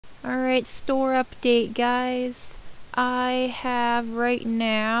Alright, store update, guys. I have right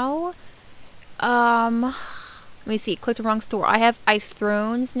now, let me see, clicked the wrong store. I have Ice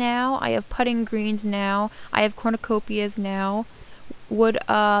Thrones now, I have Putting Greens now, I have Cornucopias now,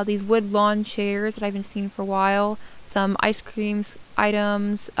 these wood lawn chairs that I haven't seen for a while, some ice creams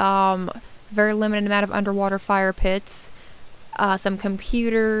items, very limited amount of underwater fire pits, some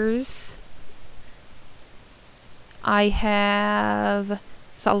computers. I have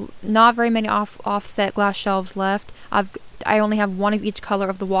not very many offset glass shelves left. I only have one of each color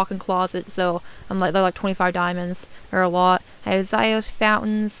of the walk-in closet, so they're like 25 diamonds. They're a lot. I have Zyos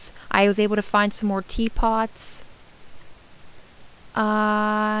fountains. I was able to find some more teapots.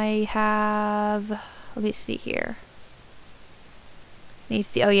 I have, let me see here. Let me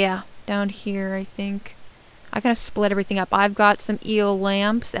see. Oh yeah, down here I think. I kind of split everything up. I've got some eel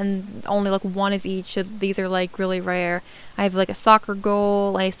lamps and only like one of each. These are like really rare. I have like a soccer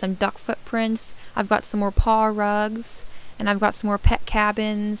goal, I have some duck footprints. I've got some more paw rugs, and I've got some more pet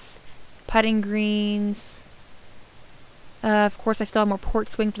cabins, putting greens. Of course, I still have more port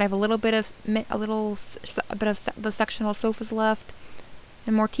swings, and I have a little bit of the sectional sofas left,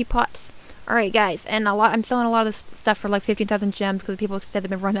 and more teapots. Alright guys, and I'm selling a lot of this stuff for like 15,000 gems because people said they've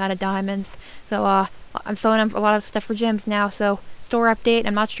been running out of diamonds. So I'm selling them a lot of stuff for gems now. So store update.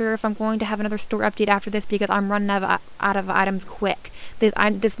 I'm not sure if I'm going to have another store update after this because I'm running out of items quick.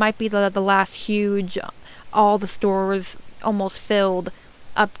 This might be the last huge, all the stores almost filled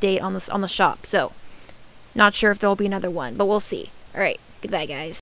update on the shop. So not sure if there'll be another one, but we'll see. Alright, goodbye guys.